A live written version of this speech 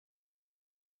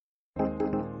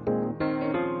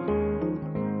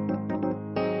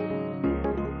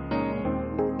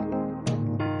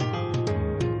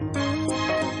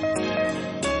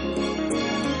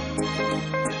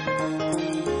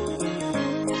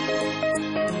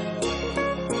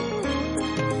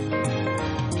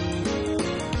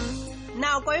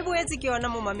boetse ke yona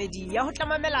mo mamedi ya go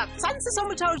tlamamela tshwantse sa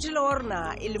motho o jile wa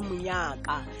rona e le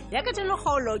Monyaka ya ka teno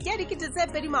kgaolo ke ya dikete tse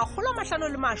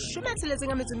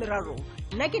 253.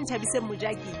 Nna ke Nthabise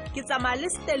Mojaki ke tsamaya le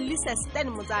Stellisa Stan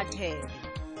Motsathe.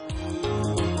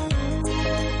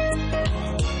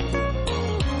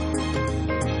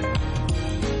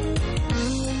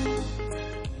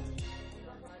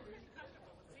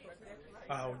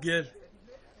 Girl,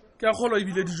 ke a kgolwa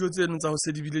ebile dijo tseno tsa go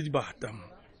se di bile di bata.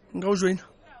 Nka o joina?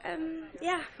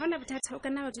 Ya, hona bothata o ka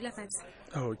nna wa dula fatshe.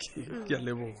 Okay, ke a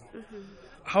leboga.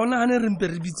 Ha ona hane re mpe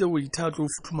re bitse o itha tlo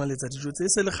futhumaletsa dijo tse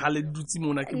se le gale di dutse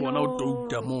mona ke bona o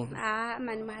touta mona.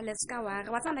 Mane mahale ska wa re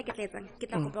wa tsana ke tletsa ke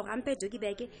tla go bora mpe jo ke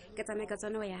beke ke tsamae ka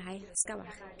tsone o ya hae ska wa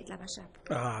ke tla ba sharp.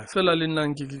 Fela le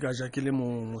nna ke ka ja ke le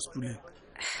mo stuleng.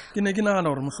 Ke ne ke nagana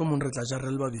gore mohlomong re tla ja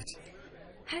re le babedi.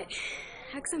 Hai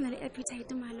ha ke sana le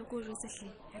appetite mahalo go jo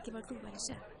tsehle ha ke batlo ba le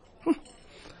sharp.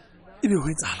 Ebe ho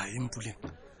etsala eng Puleng?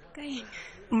 Ka eng?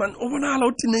 Man o bona hala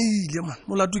o tineile man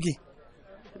molato ke.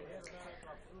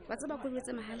 Ba tsaba go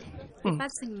betse mahale. Ba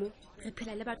tsimo re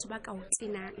phela le batho ba ka o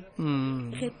tsenang.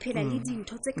 Re phela le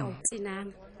dintho tse ka o tsenang.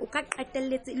 O ka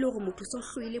qetelletse ile gore motho so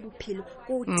hloile bophelo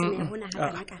go o tsena hona ha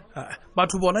kana kana.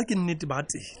 Batho bona ke nnete ba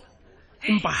teng.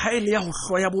 Empa ha ile ya go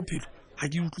hloya bophelo ha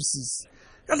ke utlwisise.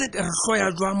 Ka le re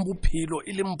hloya jwang bophelo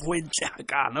e le mpho e ntle ha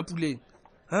kana Puleng.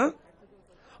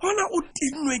 Hona o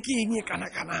tinwe ke eng e kana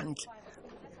kana ntle.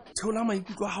 Theola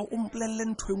maikutlo ha o mpolelle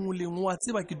ntho engwe le engwe wa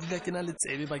tseba ke dula ke na le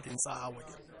tsebe bakeng sa hawe.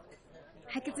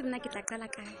 Ha ke tsena ke tla qala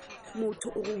kae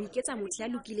motho o go iketsa motho ya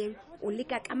lokileng o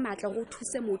leka ka matla go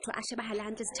thuse motho a shebahale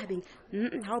hantle setjhabeng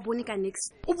ha o bone ka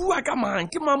next o bua ka mang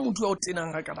ke mang motho ya o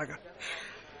tenang ga kana ka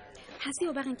ha se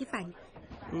o ba reng ke fane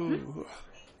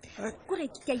gore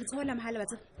ke a ithola mahala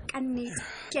batse ka nnete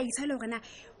ke a ithola gore na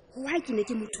wa ke ne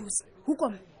ke mothusa ho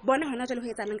kom bona hona jalo ho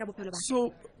etsalang ka bophelo ba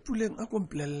so Puleng a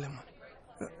komplelle ma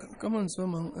ka mantswe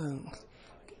mang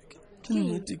ke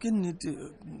nnete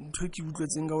ntho ke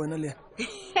utlwetseng ka wena le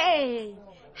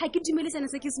ha ke dumele sena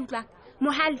se ke se utlwa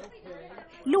mohale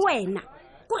le wena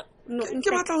ke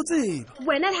batla ho tseba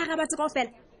wena le ha ga batse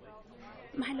kaofela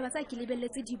mahale ba tsa ke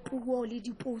lebelletse dipuo le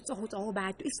dipotso ho tswa ho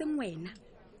batho e seng wena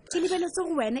ke lebelletse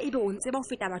go wena ebe o ntse ba ho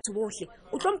feta batho bohle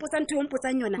o tlo mpotsa ntho o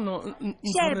mpotsang yona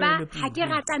sheba ha ke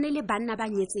ratane le banna ba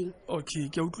nyetseng okay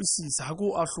ke a utlwisisa ha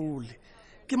go ahlole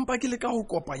ke mpa ke le ka go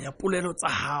kopanya polelo tsa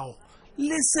hao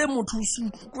le se motho o se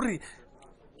utlwe gore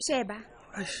sheba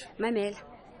mamela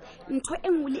ntho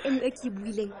engwe le engwe e ke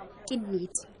buileng ke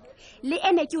nnete le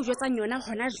ene ke o jwetsang yona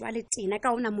hona jwale tena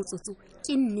ka ona motsotso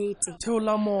ke nnete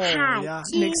theola moya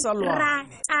nexalwa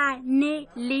ratane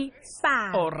le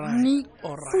fa ni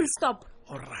full stop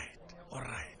all right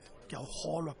ke a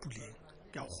golwa Puleng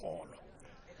ke a golwa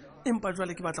empa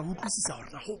jwale ke batla ho utlwisisa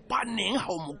hore ho baneng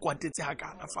ha o mo kwatetse ha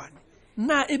kana fane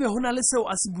na ebe hona le seo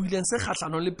a se buileng se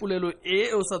kgahlano le polelo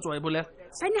e o sa tswa e bolela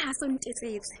fane ha so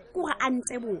ntetsetse gore a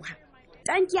nteboha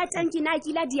tanki na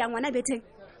ke la dia ngwana betheng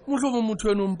mohlomo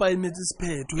motho eno mpa emetse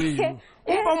sephetho eno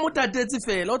o pa mo tatetse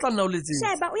fela o tla nna o letseng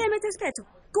sheba o emetse sephetho ke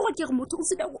gore ke re motho o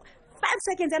feta 5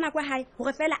 seconds ana kwa hae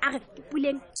gore fela a re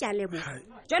Puleng ke a leboha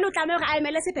jalo o tlameha gore a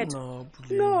emele sephetho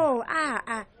no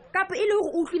kapo ile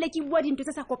gore o utlwile ke bua dintho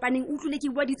tse sa kopaneng o utlwile ke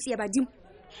bua ditsie badimo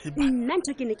nna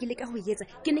ntho ke ne ke leka ho etsa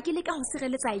ke ne ke leka ho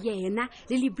sireletsa yena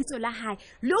le lebitso la hae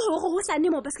le hore ho sane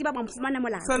mo ba se ba mfumana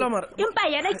molato empa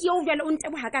yena ke o jwale o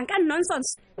nteboha kang ka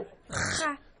nonsense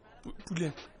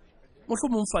Puleng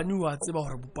mohlomong fane wa tseba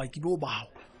hore bopaki bo bao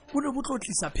o ne bo tlo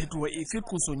tlisa phetoho efe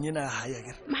tlosong ena ya hae ya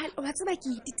kere mahal wa tseba ke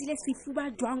ititile sefuba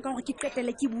jwang ka gore ke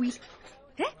qetele ke buile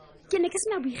ke ne ke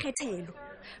sena boikgethelo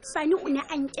fane o ne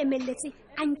a nkemelletse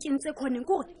a nkentse khoneng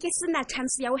gore ke sena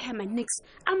chance ya ho hema next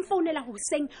a mfounela ho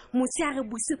seng motsheare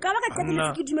busi ka ba ka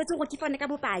qetelletse ke dumetse gore ke fane ka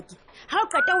bopaki ha o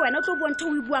qeta wena o tlo bua ntho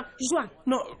o e buang jwang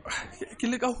no ke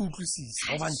le ka ho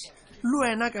utlwisisa hobane le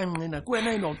wena ka nqena ke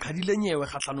wena eno o qhadile nyewe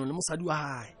kgahlano le mosadi wa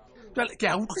hae jwale ke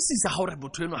a utlwisisa ha hore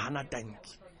botho eno hana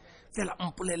tanki fela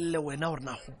mpolelle wena hore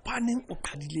na go paneng o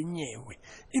qhadile nyewe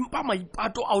empa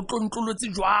maipato a o tlontlolotse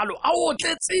jwalo a o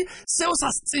tletse seo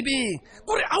sa se tsebeng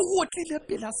gore a o tlile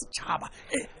pela setšhaba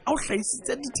a o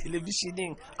hlaisitse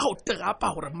di-televisioneng a o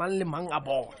terapa gore mang le mang a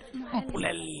bone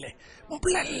mpolelle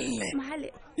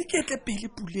mahale iketle pele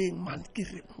Puleng man ke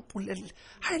re mpolelle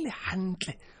ha ile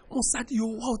hantle mosadi yo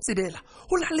wa o tsebela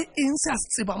ho na le eng se a se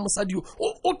tseba mosadi yo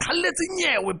o thalletse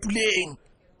nyewe Puleng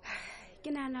ke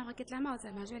nana gore ke tlama o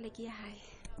tsama jwale ke ya hae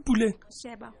Puleng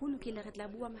sheba ho lokile re tla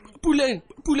bua mahale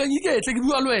Puleng iketle ke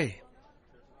bua le wena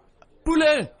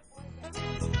Puleng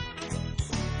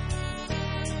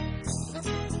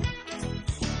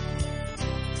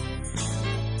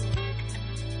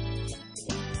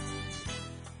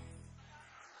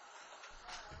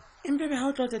Mpebe ha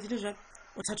o tlo tatile jwang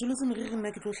o thatholotse moriri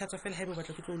nna ke tlo hlatswa fela haeba o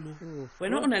batla ke tlo lo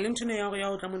wena o na le nthone ya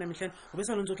go tla mona mehlane o be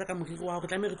sa lo ntse o tla ka moriri wa go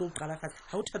tlamme re tlo o qala fatshe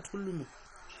ha o thathollo mo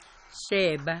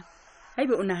sheba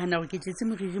haebe o nahana gore ke tletse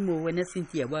moriri moo wena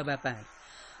Cynthia boa bapala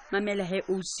mamela he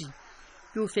osi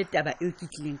ke o fe taba eo ke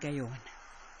tlileng ka yona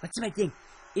wa tseba keng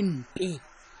e mpe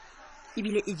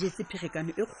ebile e jetse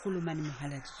pherekano e kgolomane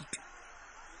mohaladitwe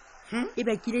e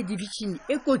bakile division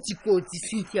e kotsi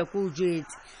Cynthia ko o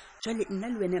jetse jwale nna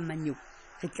le wena manyeo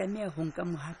re tlameha ho nka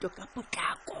mohato ka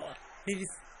potlako e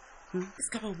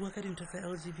ska ba bua ka dintho tsa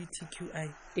LGBTQI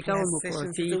e ka mo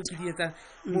tseo ke di etsa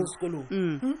mo sekolong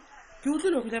ke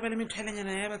utlwile go ba le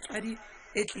methalanyana ya batswadi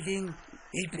e tlileng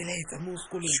e ipelaetsa mo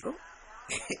sekolong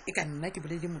e ka nna ke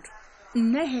bolele motho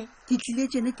nna he ke tlile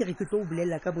tjena ke re ke tlo o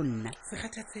bolela ka bonna se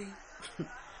kgathatse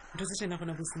ntho tse tjena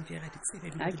gona bo Cynthia ga di tsebe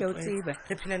ke o tseba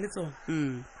re phela le tsona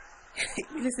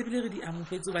ebile se bile re di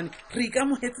amogetse bane re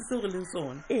ikamohetse seo re leng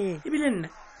sona ebile nna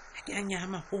ha ke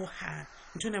anyama hohang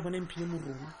ntho ena bona mphile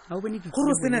morolo ha o bone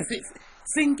gore sena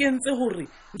se nkentse gore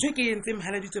ntho ke entse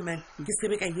mohaladitswe mane ke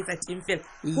sebe ka etsa teng fela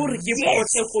gore ke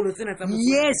botse kgolo tsena tsa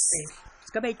yes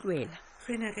ska ba itloela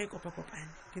fena ka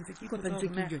kopane ke ntse ke kopantse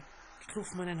ke tlo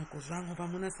fumana nako jwang go ba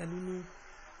mona salunong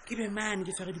ke be mane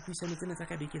ke tshware dipuisano tsena tsa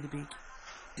ka beke le beke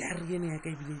diary ene ya ka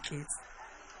ebile e tletse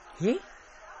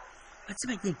wa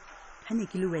tseba keng ha ne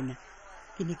ke le wena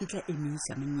ke ne ke tla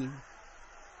emisa manyeo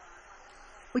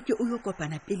o ke o yo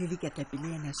kopana pele le katapele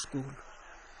yana sekolo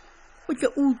o tle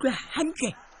o utlwa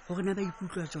hantle gore na ba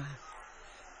ikutlwa jwang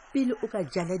pele o ka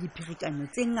jala dipherekanyo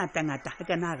tse ngata-ngata ha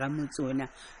kana ga motsona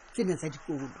tsena tsa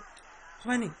dikolo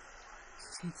gobane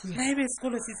na ebe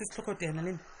sekolo se itse setlhokotena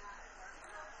le nna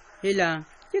hela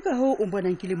ke ka ho o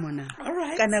bonang ke le mona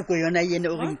ka nako yona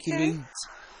yene o re nkeleitse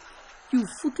ke o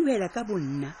futuhela ka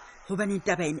bonna gobane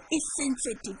taba ene e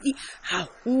sensitive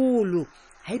haholo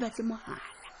ha e batle mohala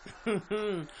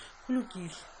go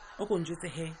lokile o ko njetse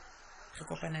he re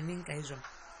kopana neng ka e jwang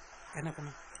ka nako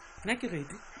mang nna ke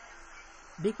ready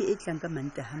beke e tlang ka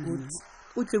mantaha mona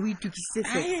o tle o itukisitse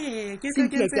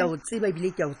Cynthia ke a o tseba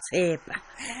ebile ke a o tshepa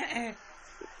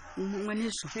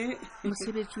ngwaneso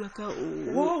mosebetsi wa ka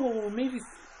Mavis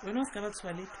wena o ska ba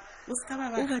tshwalete o ska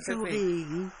ba ba batla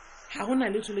goreng ha gona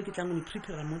le tshole ke tlang go le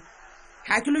prepare mo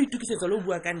ha ke lo itukisetsa lo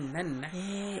bua ka nna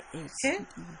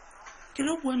ke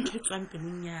lo bua ntho tswang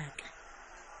pelong yaka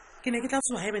ke ne ke tla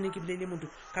tswa haeba ne ke bolele motho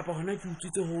kapa hona ke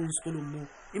utswitse ho sekolong mo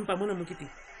empa mona mo ke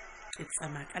teng ke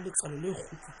tsamaya ka letswalo le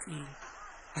kgutsitseng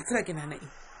a tsela ke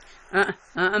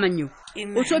nahana manyo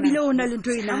o so bile o na le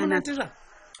ntho e nahana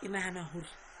ke nahana hore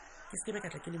ke se be ka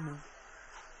tla ke le mo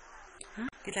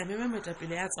ke tla mema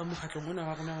metapele ya tswa mokgatlong ona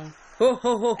wa rona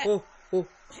ho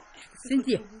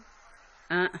Cynthia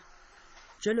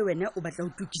jalo wena o batla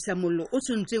ho tukisa mollo o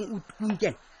tshwantseng o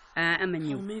tunkela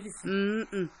manyo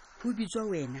ho bitswa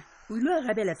wena o ile a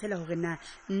rabela fela hore na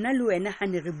nna le wena ha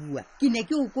ne re bua ke ne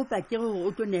ke o kopa ke gore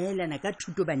o tlo nehelana ka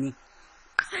thuto baneng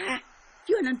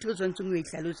ke yona ntho tshwantseng o e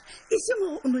tlhalosa e seng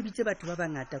gore o no bitse batho ba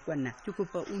bangata kwa nna ke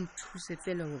kopa o nthuse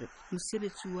fela hore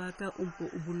mosebetsi wa ka o mpo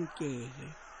o bolokehe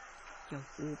ke a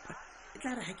kopa e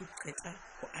tla re ha ke qeta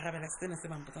go arabela sena se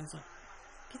bampotsang sona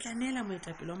ke tla neela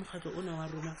moetapele wa mokgatlo ona wa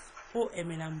rona o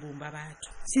emelang bong ba batho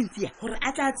Cynthia gore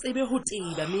a tla tsebe ho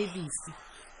teba Mavis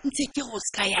ntse ke go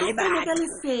ska ya le batho ka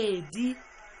lesedi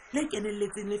le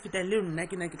kenelletseng le fetang le nna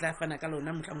ke na ke tla fana ka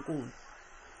lona motlankong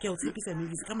ke a o tshepisa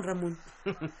Mavis ka mora mona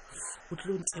o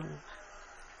tlo ntebo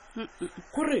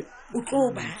gore o tlo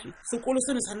ba sekolo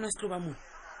seno sa nna se tlo ba mo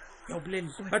ya o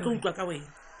bolelle ba tlo utlwa ka wena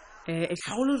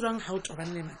haholo jwang ha o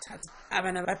tobane le mathata a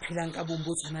bana ba phelang ka bong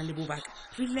bo tshwanang le bobaka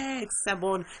relax sa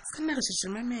bona se ka nna re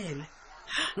sheshemamela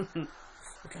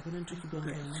o tla bona ntho ke buang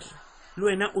ka yona le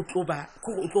wena o tlo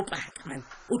paka man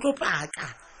o tlo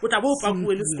paka o tla bo o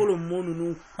pakuwe le sekolong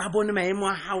monono ba bone maemo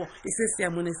a hao e se se ya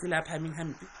mone se la phaming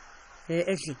hampe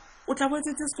o tla bo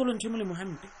etsetse sekolong ntho e molemo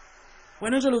hampe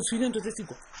wena jalo o tshwile ntho tse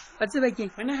siko wa tseba keng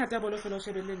wena hata bolo fela o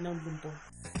shebelle nna o mpona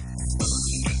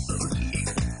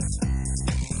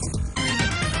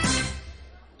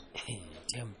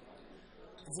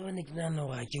tsone ke nana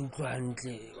gore ke utlwa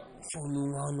hantle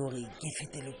founung wa one gore ke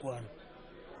fetele kwano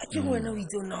a ke wena o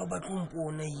itse o nna go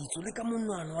batlompona itso le ka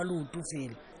monwana wa leoto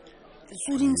fela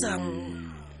so dintshang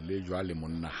le jwale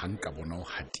monna ha nka bona o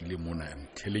hatile mona I'm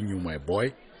telling you my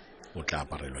boy o tla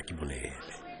aparelwa ke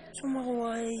bolele somago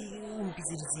wa o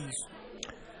mpitse ditsiso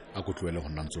a go tloele go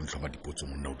nna ntse o ntlhoba dipotso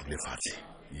monna o dule fatshe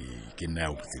ke nna ya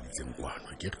o bitseditseng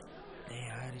kwano ke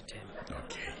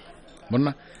okay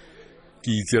monna ke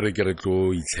itse re ke re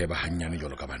tlo itsheba hanyane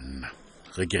jalo ka banna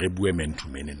re ke re bue men to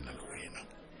men nna le wena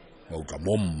wa utlwa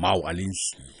mo mmao a leng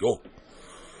siyo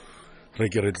re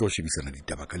ke re tlo shebisana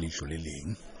ditaba ka leihlo le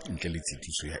leng ntle le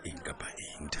tshitiso ya eng kapa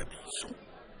eng Thabiso.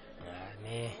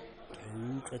 Ke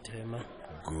utlwa Thema.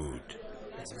 Good.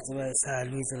 Tseba sa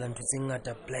luetsa ntho tse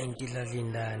ngata blind la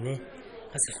lendane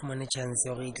ga se fumane chance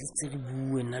ya gore e tletse re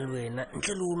bue nna le wena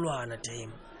ntle le ho lwana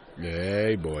Thema.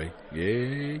 Hey boy,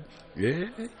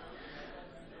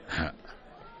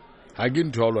 ha ke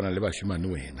ntho ya lwana le bashimane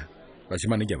wena.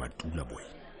 Bashimane ke batula boy.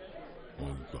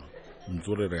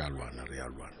 Ntso re a lwana.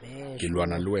 Ke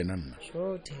lwana le wena nna.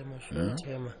 Sure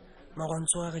Thema.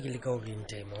 Magontsho a re ke le ka o reng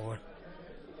Thema bona.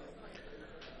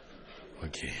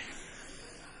 Okay.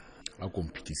 A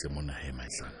kompetise mona he my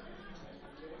son.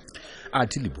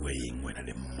 Athi le bua eng wena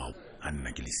le mmao a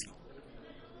nna ke le sio.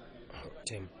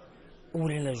 Thema. O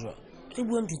bolela jwa. Re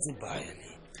bua ntho tse baya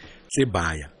le. Tse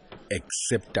baya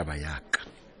except taba yaka.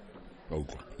 Wa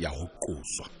utlwa ya ho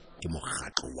qoswa ke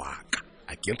mogatlo wa ka.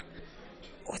 A ke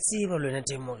o tseba lona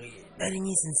Thema re daring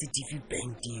e sensitive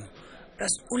bank you.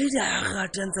 Plus o le da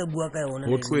rata ntse bua ka yona.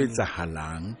 Ho tloetsa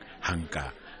halang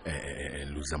hanka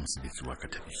luza mosebetsi wa ka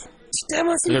Thabiso.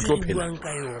 Tema se tlo buang ka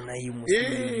yona e mo.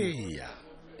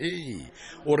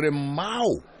 O re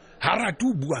mmao ha rate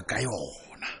o bua ka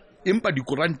yona. Empa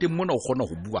dikoranteng mona o kgona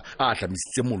ho bua a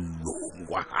hlamisitse mollong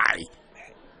wa hae.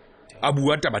 A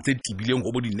bua taba tse tibileng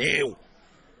ho bo dineo.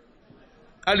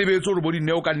 A lebetse re bo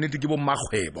dineo ka nnete ke bo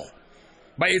mmakgwebo.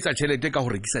 Ba etsa tšhelete ka ho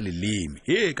rekisa leleme.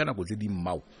 Ka nako tse di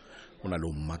mmao ona le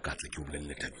o mmakatsa ke o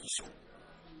bolelle Thabiso.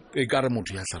 E ka re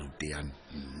motho ya sa ruteang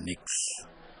nix.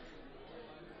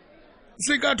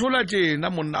 Se ka thola tjena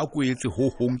monna a kwetse ho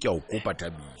hong ke a o kopa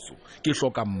Thabiso. Ke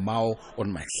hloka mmao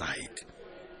on my side.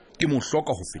 Ke mo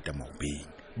hloka ho feta maobeng.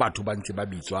 Batho ba ntse ba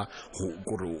bitswa ho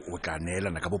gore o tla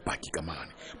neelana ka bopaki ka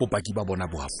mane. Bopaki ba bona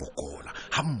bo ha fokola.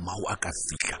 Ha mmao a ka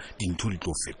fihla dintho di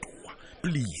tlo fetoha.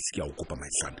 Please ke a o kopa my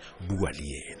son, bua le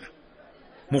yena.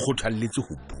 Mo kgothalletse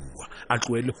ho bua. A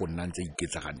tloele go nna ntse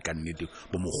iketsa ka nnete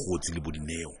bo mogotsi le bo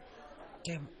dineo.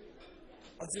 Thema.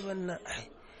 O tseba nna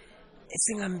e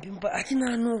seng ampimpa a ke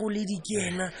nahane go le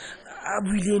dikena a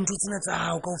buile ntho tsena tsa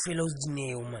hao kaofela o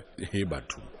dineo man.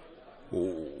 Batho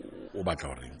o batla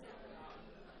ho reng?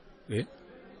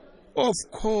 Of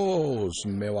course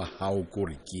mme wa hao ko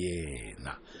re ke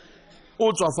yena.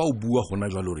 O tswa fa o bua gona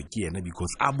jwa le re ke yena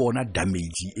because a bona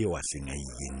damage e wa senga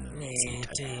yeng.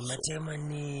 Thema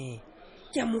ne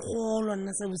ke a mogolwa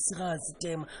nna sa bosigatsi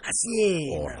Thema ha se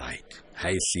yena. All right,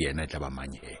 ha e se yena tla ba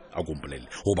manye a kompolele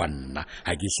ho banna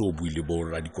ha ke so buile bo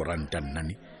ra dikoranta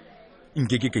nnane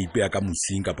nke ke ka ipea ka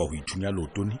mosing kapa ho ithunya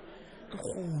lotoni.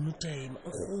 Nkgono Thema,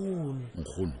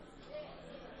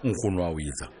 nkgono wa o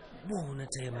etsa bona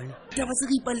Thema ne taba se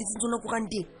re ipaletse tsona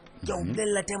koranteng. Ke o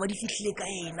bolella Thema di fihlile ka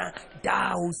ena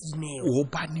dao sineo. O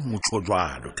bane motho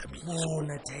jwalo Thabiso.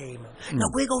 Bona Thema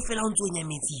nako e kaofela o ntse o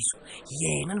nyametsiso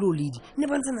yena lo ledi ne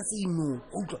ba ntse na se ino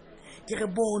utlwa ke re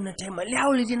bona Thema le ha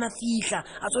o le dina fihla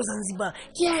a tswa Zanzibar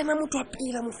ke yena motho a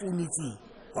pela mo founetseng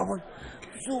wa bona.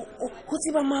 So ho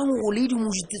tseba mang go ledi mo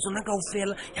jitse tsona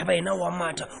kaofela ya ba ena wa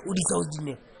matha o ditsa o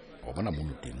dineo. Wa bona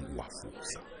mo teng wa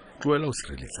fosa tloela o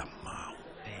sireletsa mmao.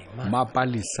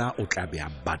 Mapalesa o tla be a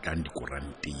batlang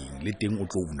dikoranteng le teng o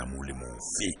tlo una mo le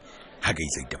mofe ha ka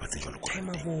itse ditaba tse jwalo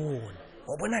Thema bona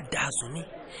o bona daso ne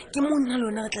ke monna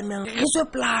lona re tlamehang re tswe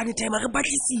plan Thema re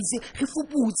batlisise re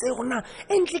fuputse rona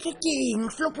entle ke keng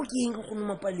flopo ke eng go nna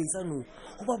mapalesa no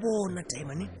go ba bona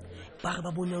Thema ne ba re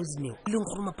ba bona o dineo le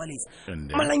go nna mapalesa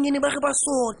malangene ba re ba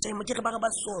so Thema ke re ba re ba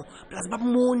so plus ba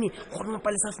mone go nna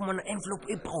mapalesa fumana envelope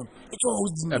e brown e tswa ho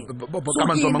dineo ka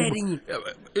mantswe a mang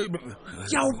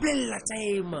ke a o bolella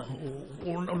Thema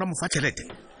ona mo fa tšhelete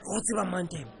go tseba mang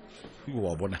Thema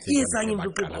wa bona ke etsang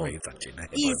envelope e brown e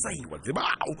etsang wa tseba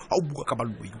ha o bua ka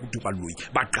baloi go tu baloi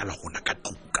ba qala gona ka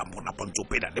tluka mona bontso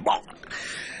pela le bona.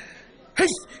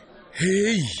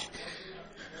 Hey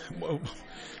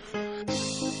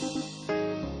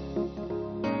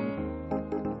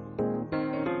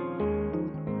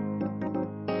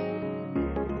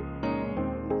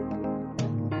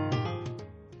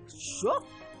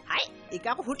hai e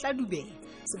ka go hotla dubela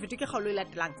se fete ke kgaolo e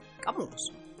latelang ka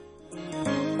moso.